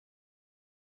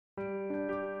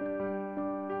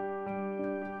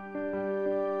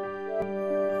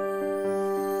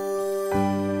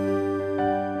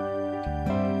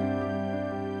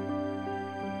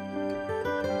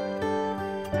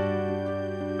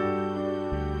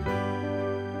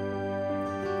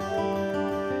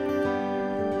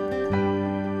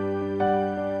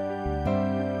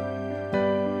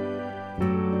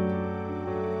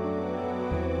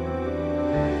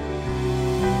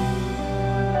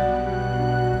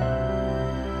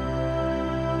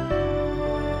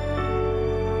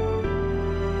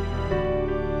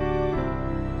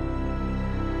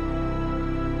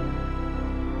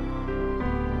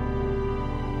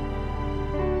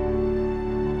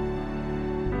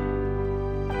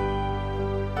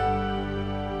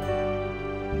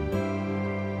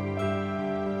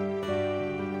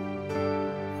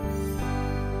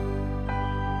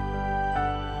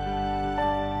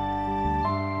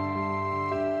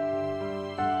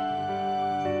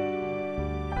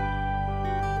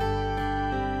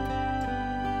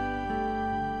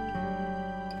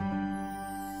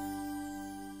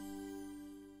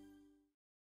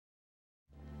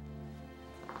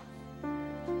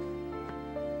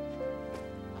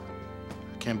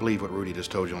Can't believe what Rudy just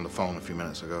told you on the phone a few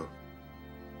minutes ago.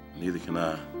 Neither can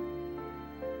I.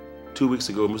 2 weeks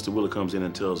ago, Mr. Willer comes in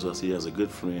and tells us he has a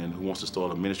good friend who wants to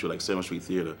start a ministry like 7th Street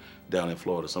Theater down in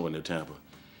Florida, somewhere near Tampa.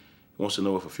 He wants to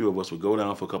know if a few of us would go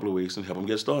down for a couple of weeks and help him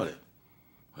get started.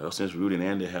 Well, since Rudy and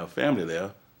Andy have family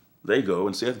there, they go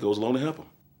and Seth goes along to help them.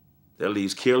 That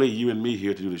leaves Kelly, you, and me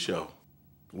here to do the show.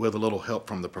 With a little help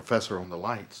from the professor on the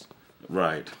lights.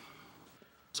 Right.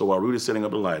 So while Rudy's setting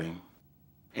up the lighting,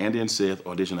 Andy and Seth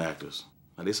audition actors.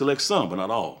 Now, they select some, but not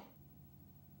all.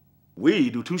 We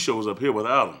do 2 shows up here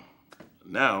without him.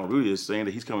 Now, Rudy is saying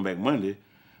that he's coming back Monday,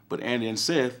 but Andy and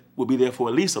Seth will be there for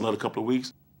at least another couple of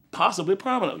weeks, possibly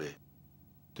permanently.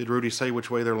 Did Rudy say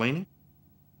which way they're leaning?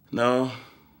 No,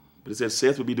 but he said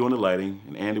Seth would be doing the lighting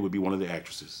and Andy would be one of the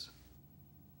actresses.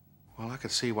 Well, I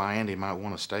could see why Andy might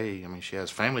want to stay. I mean, she has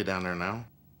family down there now.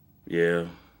 Yeah,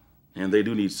 and they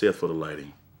do need Seth for the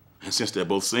lighting. And since they're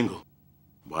both single,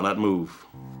 why not move?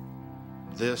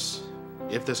 This,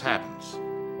 if this happens,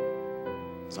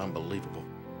 is unbelievable.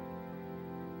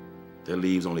 That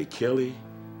leaves only Kelly,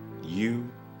 you,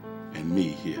 and me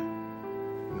here.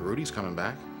 And Rudy's coming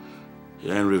back.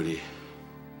 Yeah, and Rudy.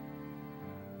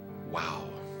 Wow.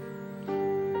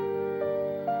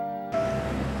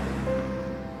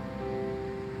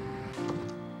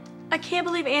 I can't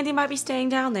believe Andy might be staying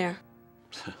down there.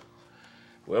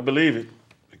 Well, believe it,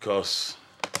 because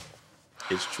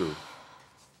it's true.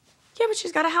 Yeah, but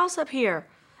she's got a house up here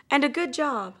and a good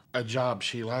job. A job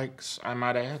she likes, I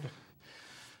might add.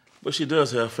 But she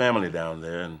does have family down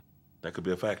there, and that could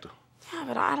be a factor. Yeah,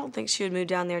 but I don't think she would move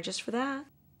down there just for that.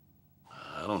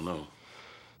 I don't know.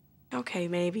 Okay,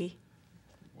 maybe.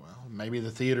 Well, maybe the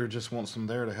theater just wants them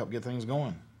there to help get things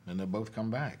going, and they'll both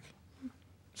come back.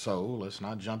 So let's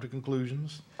not jump to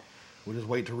conclusions. We'll just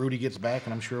wait till Rudy gets back,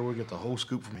 and I'm sure we'll get the whole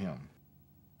scoop from him.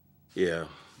 Yeah.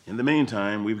 In the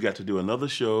meantime, we've got to do another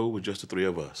show with just the 3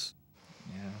 of us.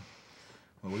 Yeah.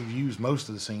 Well, we've used most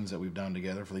of the scenes that we've done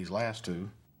together for these last 2.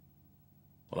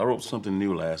 Well, I wrote something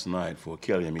new last night for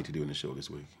Kelly and me to do in the show this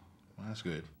week. Well, that's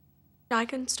good. I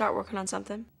can start working on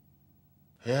something.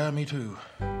 Yeah, me too.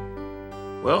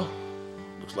 Well,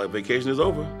 looks like vacation is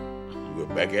over. We're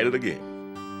back at it again.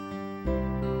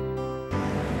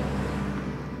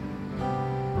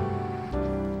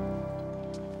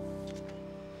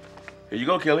 Here you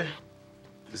go, Kelly.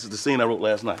 This is the scene I wrote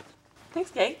last night.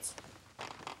 Thanks, Gates.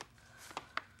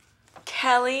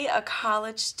 Kelly, a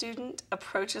college student,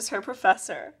 approaches her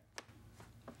professor.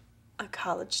 A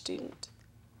college student.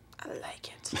 I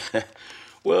like it.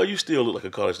 Well, you still look like a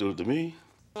college student to me.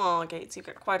 Oh, Gates, you've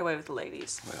got quite a way with the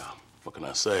ladies. Well, what can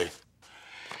I say?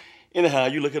 Anyhow,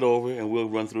 you look it over and we'll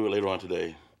run through it later on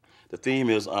today. The theme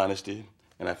is honesty,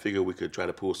 and I figure we could try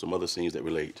to pull some other scenes that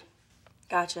relate.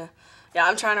 Gotcha. Yeah,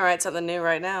 I'm trying to write something new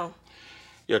right now.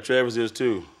 Yeah, Travis is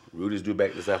too. Rudy's due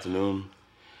back this afternoon.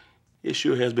 It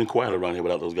sure has been quiet around here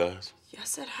without those guys.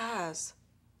 Yes, it has.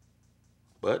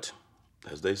 But,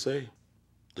 as they say,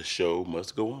 the show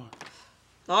must go on.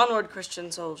 Onward,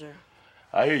 Christian soldier.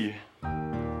 I hear you.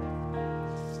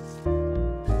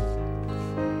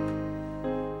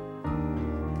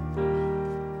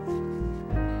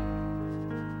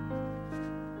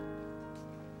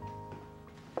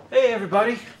 Hey,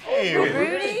 everybody. Hey,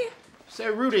 Rudy? Say,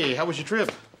 Rudy, how was your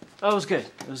trip? Oh, it was good.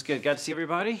 It was good. Got to see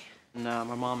everybody. And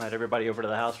my mom had everybody over to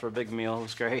the house for a big meal. It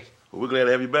was great. Well, we're glad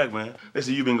to have you back, man.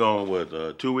 Listen, you've been gone,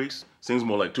 what, 2 weeks? Seems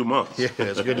more like 2 months. Yeah,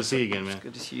 it's good to see you again, man.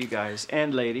 Good to see you guys.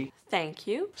 And lady. Thank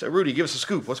you. Say, Rudy, give us a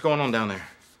scoop. What's going on down there?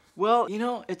 Well, you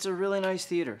know, it's a really nice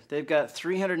theater. They've got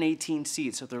 318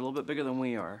 seats, so they're a little bit bigger than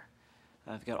we are.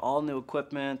 They've got all new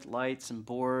equipment, lights and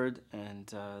board,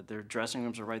 and their dressing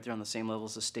rooms are right there on the same level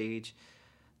as the stage.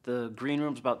 The green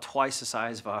room's about twice the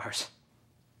size of ours.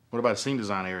 What about a scene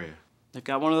design area? They've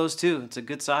got one of those too. It's a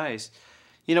good size.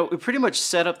 You know, we pretty much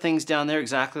set up things down there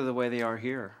exactly the way they are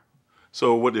here.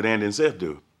 So what did Andy and Seth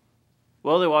do?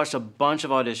 Well, they watched a bunch of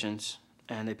auditions,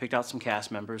 and they picked out some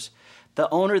cast members. The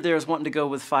owner there is wanting to go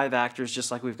with 5 actors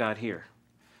just like we've got here.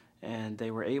 And they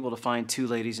were able to find 2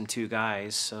 ladies and 2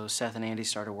 guys, so Seth and Andy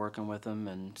started working with them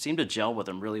and seemed to gel with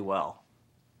them really well.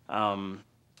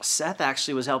 Seth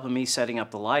actually was helping me setting up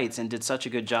the lights and did such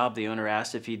a good job, the owner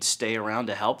asked if he'd stay around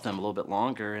to help them a little bit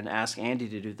longer and asked Andy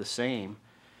to do the same.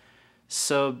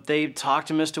 So they talked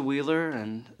to Mr. Wheeler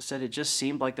and said it just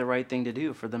seemed like the right thing to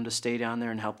do for them to stay down there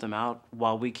and help them out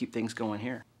while we keep things going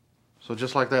here. So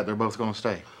just like that, they're both going to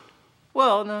stay?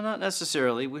 Well, no, not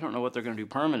necessarily. We don't know what they're going to do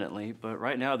permanently, but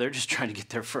right now they're just trying to get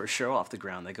their first show off the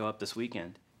ground. They go up this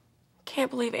weekend. Can't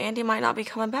believe Andy might not be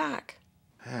coming back.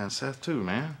 Yeah, and Seth too,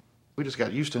 man. We just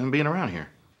got used to him being around here.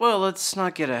 Well, let's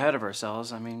not get ahead of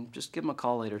ourselves. I mean, just give him a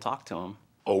call later, talk to him.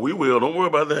 Oh, we will. Don't worry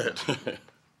about that.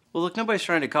 Well, look, nobody's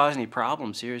trying to cause any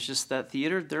problems here. It's just that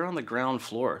theater, they're on the ground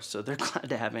floor, so they're glad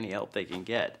to have any help they can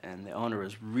get. And the owner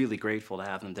is really grateful to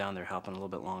have them down there helping a little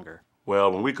bit longer.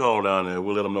 Well, when we call down there,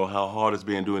 we'll let them know how hard it's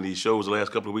been doing these shows the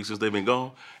last couple of weeks since they've been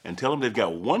gone, and tell them they've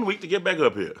got 1 week to get back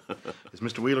up here. Is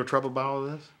Mr. Wheeler troubled by all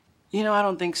this? You know, I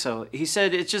don't think so. He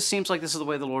said it just seems like this is the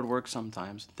way the Lord works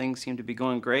sometimes. Things seem to be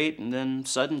going great, and then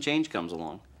sudden change comes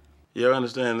along. Yeah, I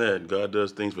understand that. God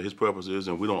does things for his purposes,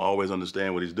 and we don't always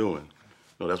understand what he's doing.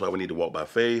 No, that's why we need to walk by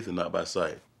faith and not by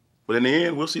sight. But in the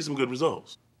end, we'll see some good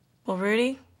results. Well,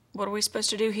 Rudy, what are we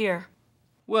supposed to do here?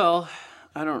 Well,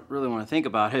 I don't really want to think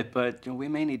about it, but we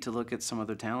may need to look at some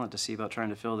other talent to see about trying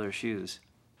to fill their shoes.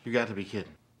 You got to be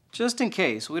kidding. Just in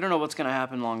case. We don't know what's going to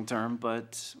happen long term,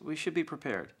 but we should be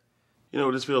prepared. You know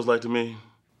what this feels like to me?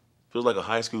 It feels like a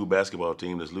high school basketball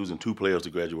team that's losing 2 players to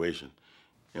graduation.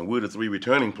 And we're the 3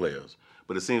 returning players.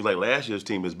 But it seems like last year's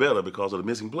team is better because of the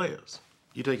missing players.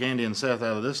 You take Andy and Seth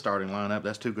out of this starting lineup,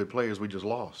 that's 2 good players we just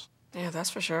lost. Yeah, that's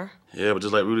for sure. Yeah, but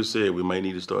just like Rudy said, we might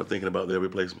need to start thinking about their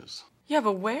replacements. Yeah,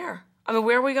 but where? I mean,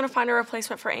 where are we going to find a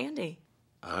replacement for Andy?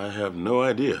 I have no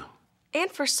idea. And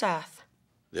for Seth?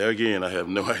 There again, I have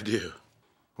no idea.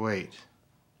 Wait.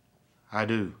 I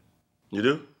do. You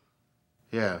do?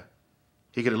 Yeah.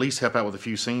 He could at least help out with a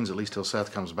few scenes, at least till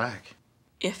Seth comes back.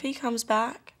 If he comes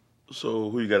back? So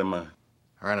who you got in mind?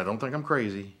 All right, I don't think I'm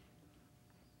crazy.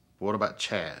 But what about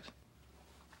Chad?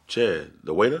 Chad,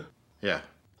 the waiter? Yeah.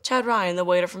 Chad Ryan, the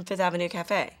waiter from Fifth Avenue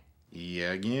Cafe.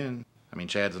 Yeah, again. I mean,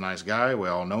 Chad's a nice guy. We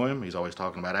all know him. He's always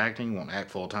talking about acting, won't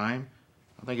act full time.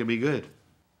 I think it'd be good.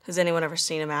 Has anyone ever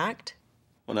seen him act?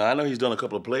 Well, now, I know he's done a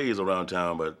couple of plays around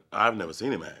town, but I've never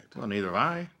seen him act. Well, neither have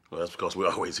I. Well, that's because we're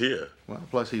always here. Well,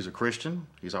 plus he's a Christian.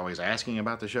 He's always asking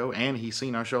about the show, and he's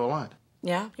seen our show a lot.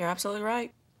 Yeah, you're absolutely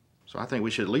right. So I think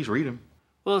we should at least read him.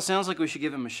 Well, it sounds like we should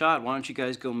give him a shot. Why don't you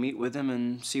guys go meet with him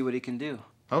and see what he can do?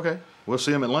 Okay. We'll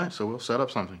see him at lunch, so we'll set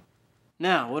up something.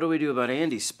 Now, what do we do about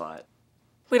Andy's spot?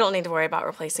 We don't need to worry about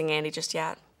replacing Andy just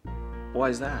yet. Why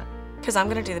is that? Because I'm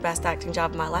going to do the best acting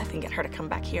job of my life and get her to come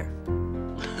back here.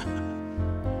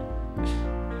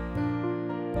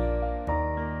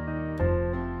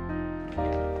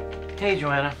 Hey,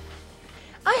 Johanna.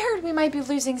 I heard we might be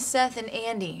losing Seth and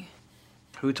Andy.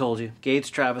 Who told you? Gates,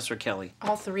 Travis, or Kelly?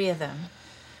 All 3 of them.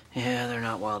 Yeah, they're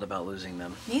not wild about losing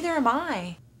them. Neither am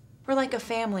I. We're like a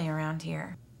family around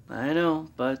here. I know,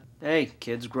 but hey,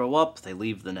 kids grow up, they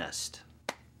leave the nest.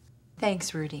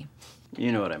 Thanks, Rudy.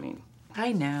 You know what I mean.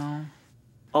 I know.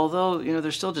 Although,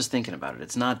 they're still just thinking about it.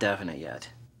 It's not definite yet.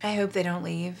 I hope they don't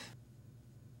leave.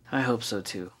 I hope so,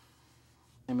 too.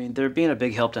 I mean, they're being a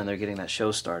big help down there getting that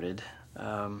show started.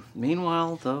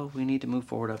 Meanwhile, though, we need to move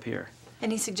forward up here.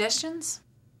 Any suggestions?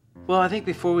 Well, I think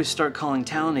before we start calling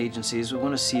talent agencies, we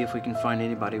want to see if we can find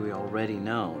anybody we already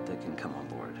know that can come on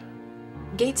board.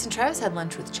 Gates and Travis had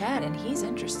lunch with Chad, and he's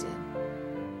interested.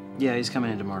 Yeah, he's coming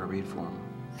in tomorrow to read for him.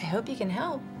 I hope he can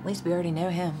help. At least we already know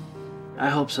him. I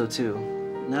hope so, too.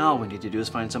 Now all we need to do is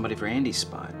find somebody for Andy's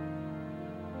spot.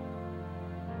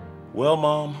 Well,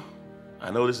 Mom,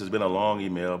 I know this has been a long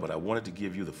email, but I wanted to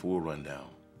give you the full rundown.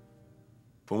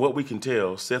 From what we can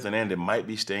tell, Seth and Andy might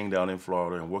be staying down in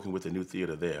Florida and working with the new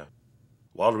theater there,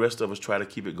 while the rest of us try to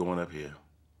keep it going up here.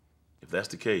 If that's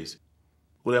the case,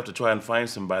 we'll have to try and find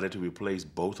somebody to replace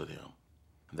both of them.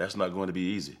 And that's not going to be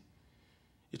easy.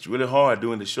 It's really hard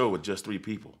doing the show with just 3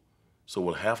 people, so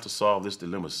we'll have to solve this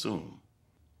dilemma soon.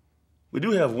 We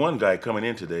do have one guy coming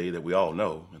in today that we all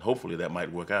know, and hopefully that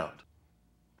might work out.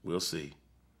 We'll see.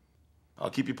 I'll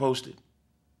keep you posted.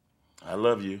 I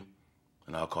love you,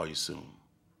 and I'll call you soon.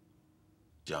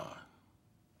 John.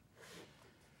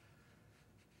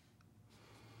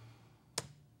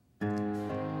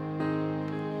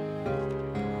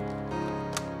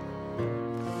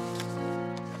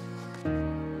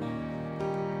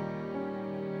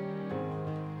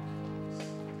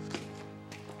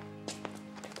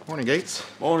 Morning, Gates.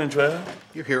 Morning, Trav.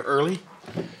 You're here early.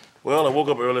 Well, I woke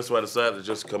up early, so I decided to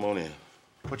just come on in.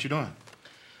 What you doing?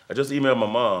 I just emailed my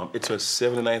mom. It's her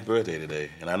 79th birthday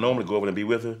today, and I normally go over and be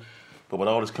with her, but with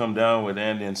all this come down with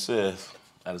Andy and Seth,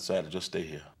 I decided to just stay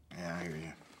here. Yeah, I hear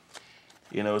you.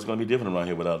 You know, it's going to be different around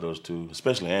here without those 2,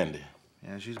 especially Andy.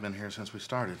 Yeah, she's been here since we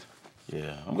started.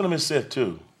 Yeah, I'm going to miss Seth,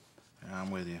 too. Yeah,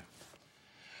 I'm with you.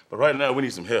 But right now, we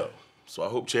need some help, so I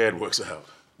hope Chad works out.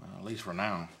 Well, at least for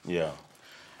now. Yeah.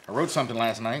 I wrote something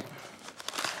last night.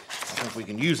 I think we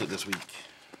can use it this week.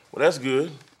 Well, that's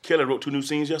good. Kelly wrote 2 new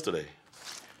scenes yesterday.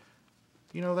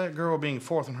 You know, that girl being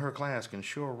 4th in her class can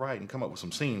sure write and come up with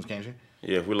some scenes, can't she?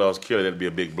 Yeah, if we lost Kelly, that'd be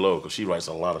a big blow, because she writes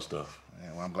a lot of stuff.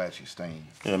 Yeah, well, I'm glad she's staying.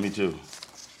 Yeah, me too.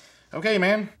 Okay,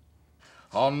 man.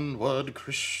 Onward,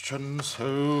 Christian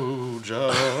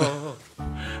soldier.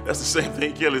 That's the same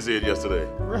thing Kelly said yesterday.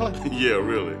 Really? Yeah,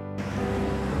 really.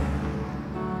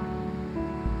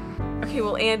 Okay,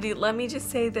 well, Andy, let me just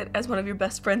say that as one of your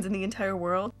best friends in the entire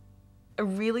world, I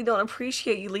really don't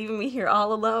appreciate you leaving me here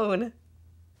all alone.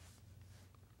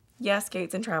 Yes,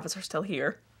 Gates and Travis are still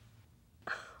here.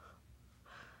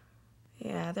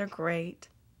 Yeah, they're great.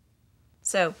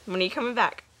 So, when are you coming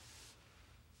back?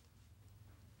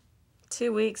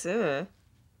 2 weeks, ugh.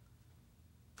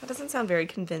 That doesn't sound very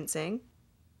convincing.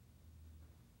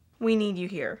 We need you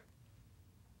here.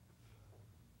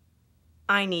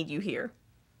 I need you here.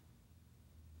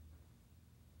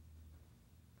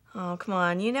 Oh, come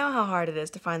on. You know how hard it is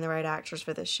to find the right actors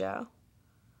for this show.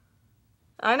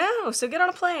 I know, so get on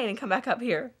a plane and come back up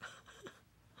here.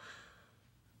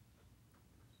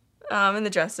 I'm in the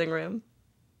dressing room.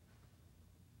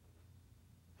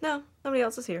 No, nobody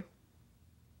else is here.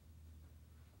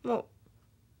 Well,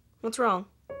 what's wrong?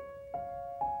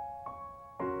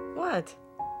 What?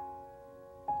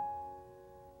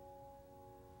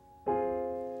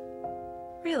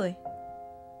 Really?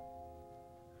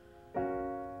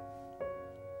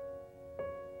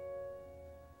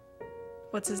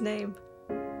 What's his name?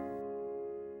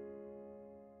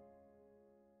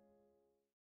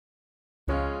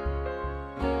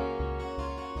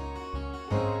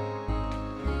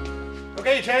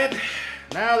 Okay, Chad.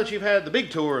 Now that you've had the big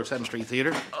tour of 7th Street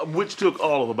Theater, Which took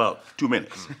all of about 2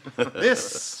 minutes.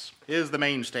 this is the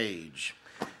main stage.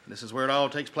 This is where it all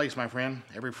takes place, my friend.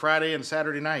 Every Friday and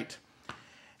Saturday night.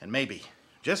 And maybe,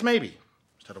 just maybe,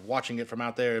 instead of watching it from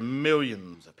out there,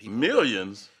 millions of people.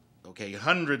 Millions? Okay,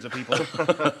 hundreds of people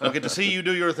will get to see you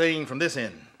do your thing from this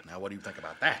end. Now, what do you think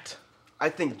about that? I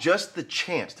think just the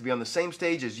chance to be on the same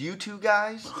stage as you two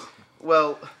guys,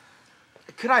 well,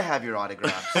 could I have your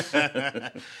autographs?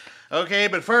 Okay,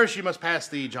 but first you must pass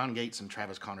the John Gates and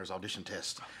Travis Connors audition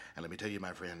test. And let me tell you,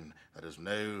 my friend, that is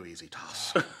no easy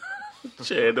toss.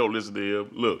 Chad, don't listen to him.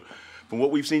 Look, from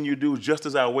what we've seen you do just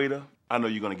as our waiter, I know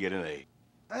you're going to get an A.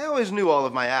 I always knew all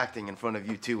of my acting in front of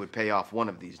you two would pay off one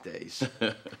of these days.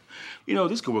 You know,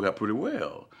 this could work out pretty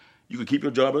well. You could keep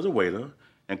your job as a waiter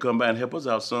and come by and help us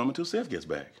out some until Seth gets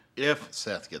back. If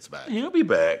Seth gets back. He'll be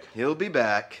back. He'll be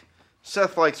back.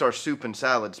 Seth likes our soup and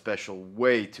salad special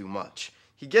way too much.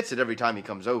 He gets it every time he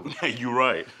comes over. You're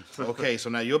right. Okay, so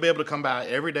now you'll be able to come by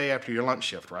every day after your lunch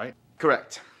shift, right?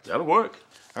 Correct. That'll work.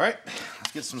 All right,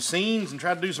 let's get some scenes and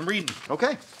try to do some reading. Okay.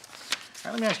 All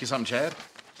right, let me ask you something, Chad.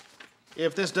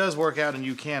 If this does work out and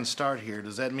you can start here,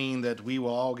 does that mean that we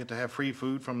will all get to have free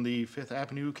food from the 5th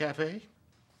Avenue Cafe?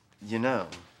 You know,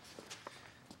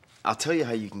 I'll tell you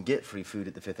how you can get free food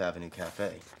at the 5th Avenue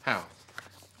Cafe. How?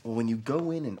 Well, when you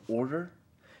go in and order,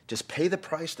 just pay the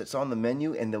price that's on the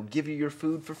menu and they'll give you your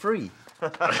food for free.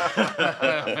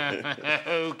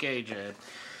 Okay, Chad.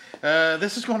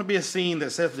 This is going to be a scene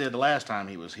that Seth did the last time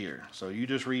he was here. So you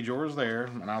just read yours there,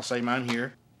 and I'll say mine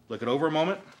here. Look it over a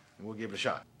moment, and we'll give it a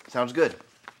shot. Sounds good.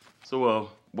 So,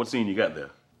 what scene you got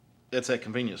there? It's that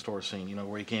convenience store scene, you know,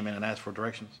 where he came in and asked for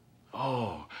directions.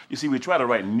 Oh, you see, we try to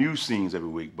write new scenes every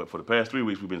week, but for the past 3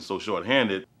 weeks, we've been so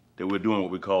short-handed that we're doing what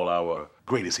we call our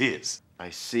greatest hits. I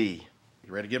see.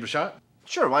 You ready to give it a shot?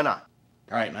 Sure, why not?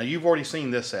 All right, now you've already seen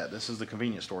this set. This is the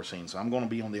convenience store scene, so I'm going to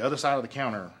be on the other side of the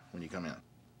counter when you come in.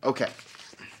 Okay.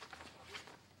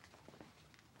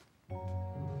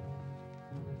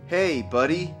 Hey,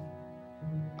 buddy.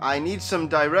 I need some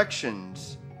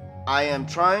directions. I am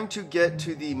trying to get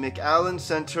to the McLean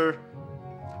Center,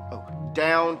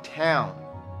 downtown.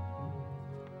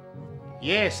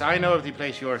 Yes, I know of the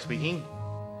place you are speaking.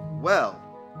 Well,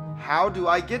 how do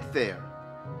I get there?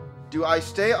 Do I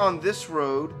stay on this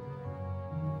road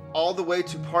all the way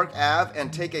to Park Ave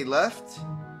and take a left?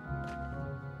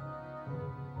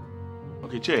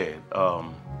 Okay, Chad,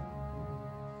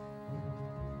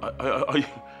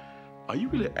 are you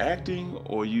really acting,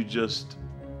 or are you just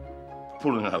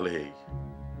pulling our leg?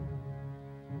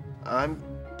 I'm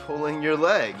pulling your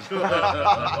leg.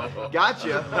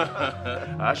 Gotcha.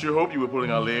 I sure hope you were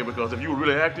pulling our leg, because if you were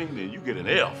really acting, then you get an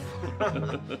F.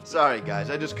 Sorry, guys,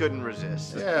 I just couldn't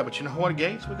resist. Yeah, but you know what,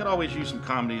 Gates? We could always use some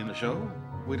comedy in the show.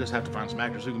 We just have to find some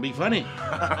actors who can be funny.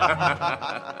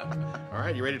 All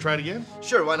right, you ready to try it again?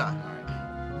 Sure, why not?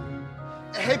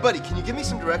 Hey, buddy, can you give me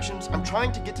some directions? I'm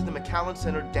trying to get to the McLean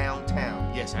Center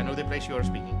downtown. Yes, I know the place you are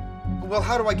speaking. Well,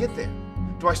 how do I get there?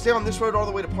 Do I stay on this road all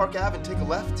the way to Park Ave and take a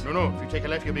left? No, if you take a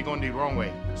left, you'll be going the wrong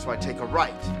way. So I take a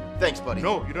right. Thanks, buddy.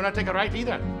 No, you do not take a right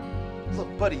either. Look,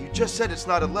 buddy, you just said it's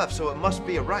not a left, so it must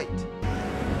be a right.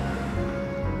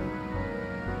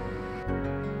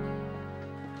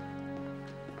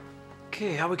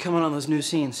 Okay, how we coming on those new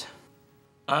scenes?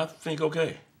 I think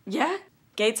okay. Yeah.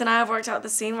 Gates and I have worked out the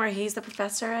scene where he's the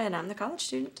professor and I'm the college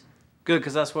student. Good,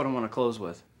 because that's what I want to close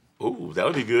with. Ooh, that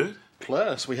would be good.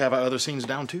 Plus, we have our other scenes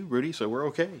down too, Rudy, so we're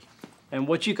okay. And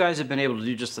what you guys have been able to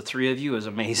do, just the three of you, is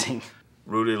amazing.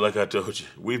 Rudy, like I told you,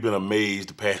 we've been amazed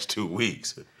the past 2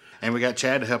 weeks. And we got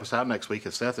Chad to help us out next week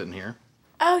if Seth isn't here.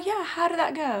 Oh, yeah. How did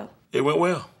that go? It went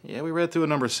well. Yeah, we read through a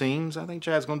number of scenes. I think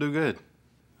Chad's gonna do good.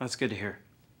 That's good to hear.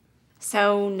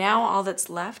 So now all that's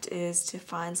left is to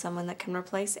find someone that can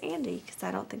replace Andy, because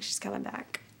I don't think she's coming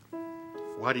back.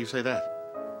 Why do you say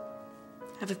that?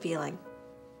 I have a feeling.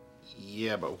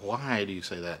 Yeah, but why do you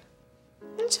say that?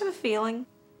 I just have a feeling.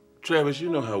 Travis, you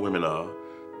know how women are.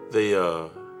 They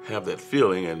have that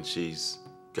feeling, and she's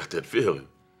got that feeling.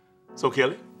 So,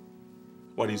 Kelly,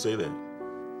 why do you say that?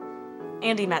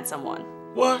 Andy met someone.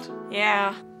 What?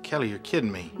 Yeah. Kelly, you're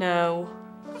kidding me. No.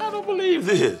 I don't believe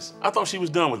this. I thought she was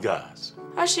done with guys.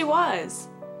 Oh, she was.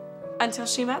 Until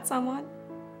she met someone.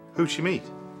 Who'd she meet?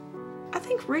 I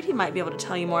think Rudy might be able to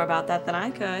tell you more about that than I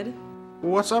could.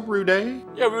 What's up, Rudy?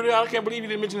 Yeah, Rudy, I can't believe you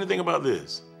didn't mention anything about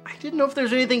this. I didn't know if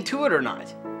there's anything to it or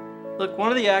not. Look,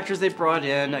 one of the actors they brought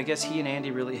in, I guess he and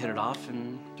Andy really hit it off,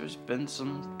 and there's been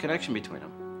some connection between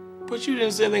them. But you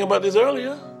didn't say anything about this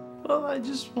earlier. Well, I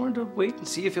just wanted to wait and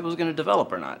see if it was going to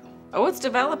develop or not. Oh, it's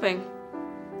developing.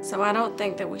 So I don't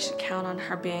think that we should count on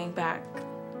her being back,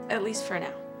 at least for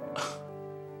now.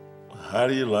 How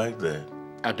do you like that?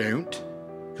 I don't.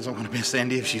 Because I'm gonna miss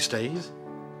Andy if she stays.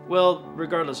 Well,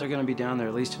 regardless, they're going to be down there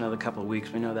at least another couple of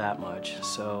weeks. We know that much.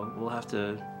 So we'll have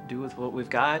to do with what we've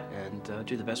got and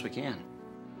do the best we can.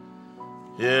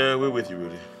 Yeah, we're with you,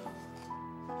 Rudy.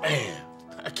 Man,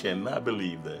 I cannot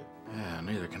believe that. Yeah,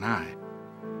 neither can I.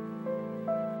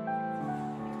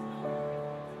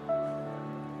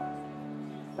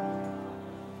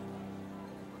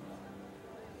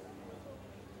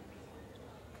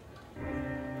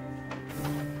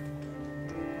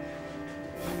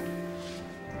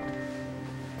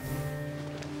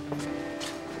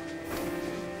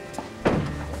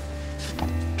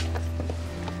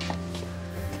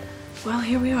 Well,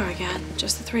 here we are again.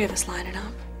 Just the three of us lining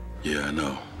up. Yeah, I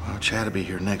know. Well, Chad will be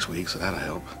here next week, so that'll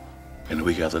help. And the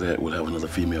week after that, we'll have another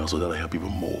female, so that'll help even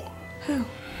more. Who?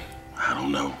 I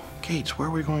don't know. Gates, where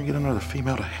are we going to get another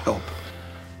female to help?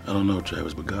 I don't know,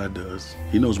 Travis, but God does.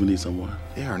 He knows we need someone.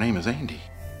 Yeah, her name is Andy.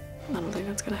 I don't think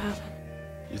that's gonna happen.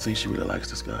 You think she really likes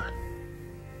this guy?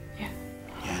 Yeah.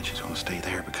 Yeah, and she's going to stay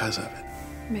there because of it.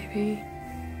 Maybe.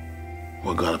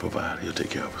 Well, God will provide. He'll take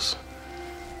care of us.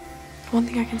 One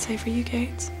thing I can say for you,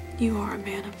 Gates, you are a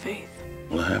man of faith.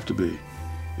 Well, I have to be.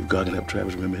 If God can help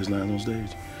Travis remember his lines on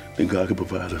stage, then God can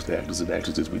provide us the actors and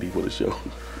actresses we need for the show.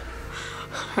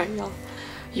 All right, y'all.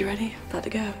 You ready? About to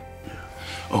go. Yeah.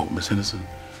 Oh, Miss Henderson,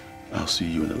 I'll see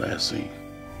you in the last scene.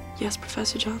 Yes,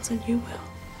 Professor Johnson, you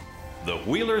will. The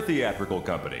Wheeler Theatrical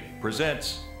Company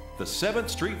presents the 7th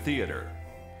Street Theater,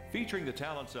 featuring the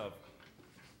talents of...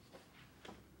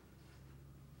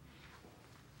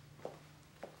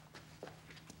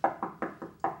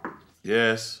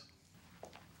 Yes.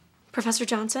 Professor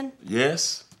Johnson,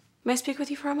 Yes? may I speak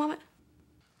with you for a moment?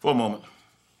 For a moment.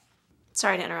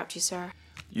 Sorry to interrupt you, sir.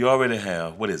 You already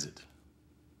have. What is it?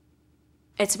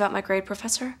 It's about my grade,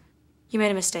 Professor. You made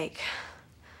a mistake.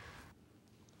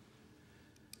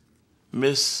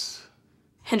 Miss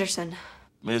Henderson.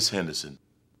 Henderson,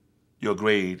 your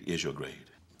grade is your grade.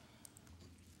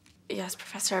 Yes,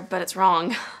 Professor, but it's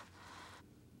wrong.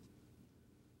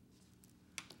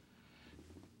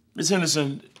 Miss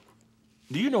Henderson,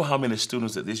 do you know how many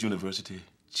students at this university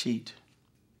cheat?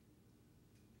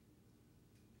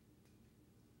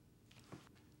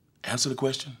 Answer the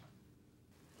question.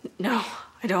 No,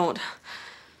 I don't.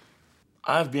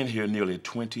 I've been here nearly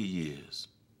 20 years,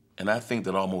 and I think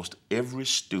that almost every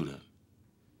student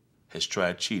has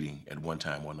tried cheating at one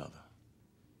time or another.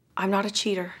 I'm not a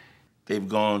cheater. They've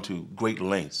gone to great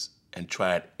lengths and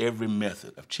tried every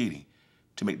method of cheating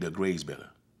to make their grades better.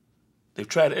 They've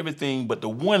tried everything but the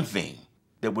one thing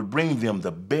that would bring them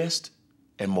the best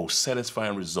and most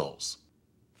satisfying results: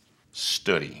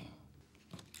 studying.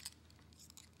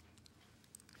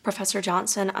 Professor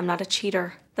Johnson, I'm not a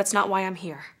cheater. That's not why I'm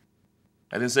here.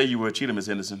 I didn't say you were a cheater, Miss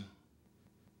Henderson,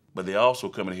 but they also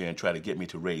come in here and try to get me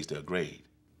to raise their grade.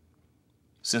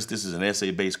 Since this is an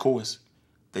essay-based course,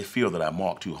 they feel that I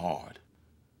mark too hard.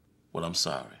 Well, I'm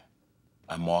sorry.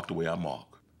 I mark the way I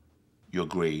mark. Your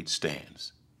grade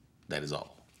stands. That is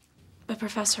all. But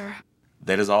Professor...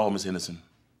 That is all, Miss Henderson.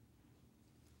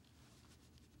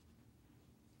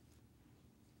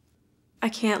 I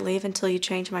can't leave until you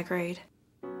change my grade.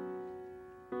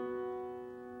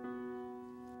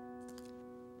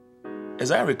 As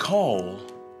I recall,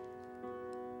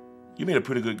 You made a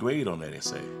pretty good grade on that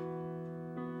essay.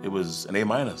 It was an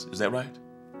A-, is that right?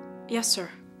 Yes, sir.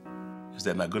 Is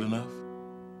that not good enough?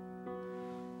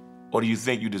 Or do you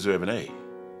think you deserve an A?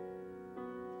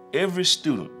 Every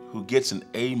student who gets an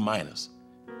A-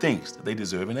 thinks that they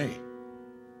deserve an A.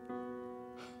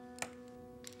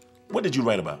 What did you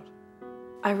write about?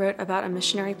 I wrote about a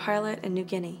missionary pilot in New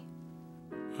Guinea.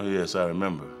 Oh, yes, I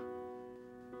remember.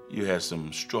 You had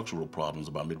some structural problems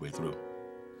about midway through.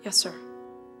 Yes, sir.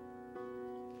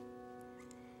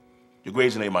 Your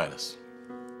grade's an A-.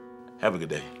 Have a good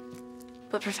day.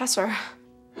 But, Professor...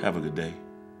 Have a good day.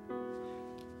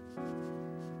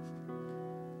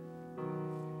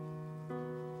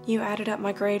 You added up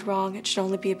my grade wrong. It should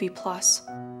only be a B+.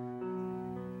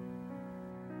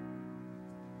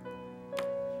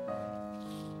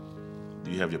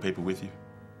 Do you have your paper with you?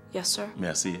 Yes, sir. May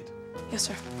I see it? Yes,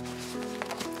 sir.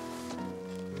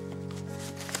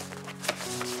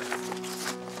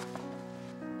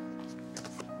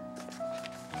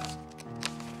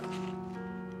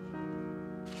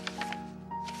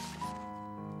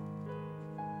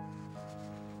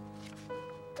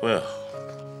 Well,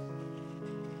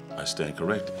 I stand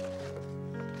corrected.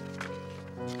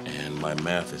 And my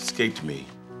math escaped me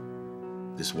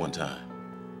this one time.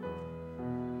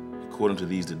 According to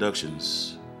these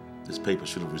deductions, this paper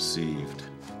should have received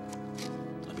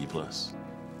a B+.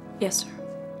 Yes, sir.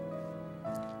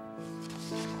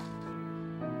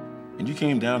 And you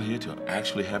came down here to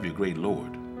actually have your grade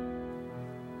lowered.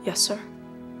 Yes, sir.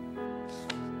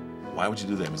 Why would you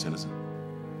do that, Miss Henderson?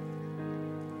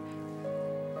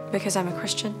 Because I'm a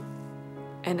Christian,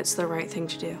 and it's the right thing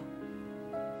to do.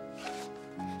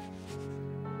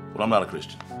 Well, I'm not a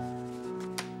Christian.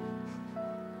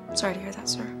 Sorry to hear that,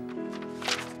 sir.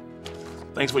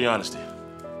 Thanks for your honesty.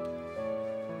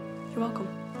 You're welcome.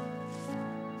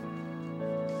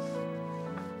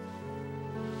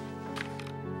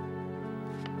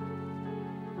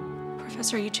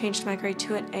 Professor, you changed my grade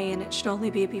to an A, and it should only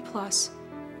be a B+.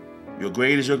 Your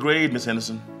grade is your grade, Miss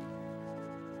Henderson.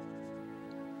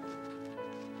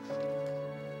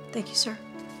 Thank you, sir.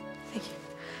 Thank you.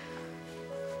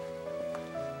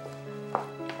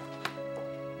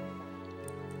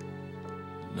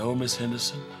 No, Miss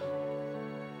Henderson.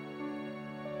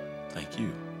 Thank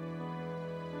you.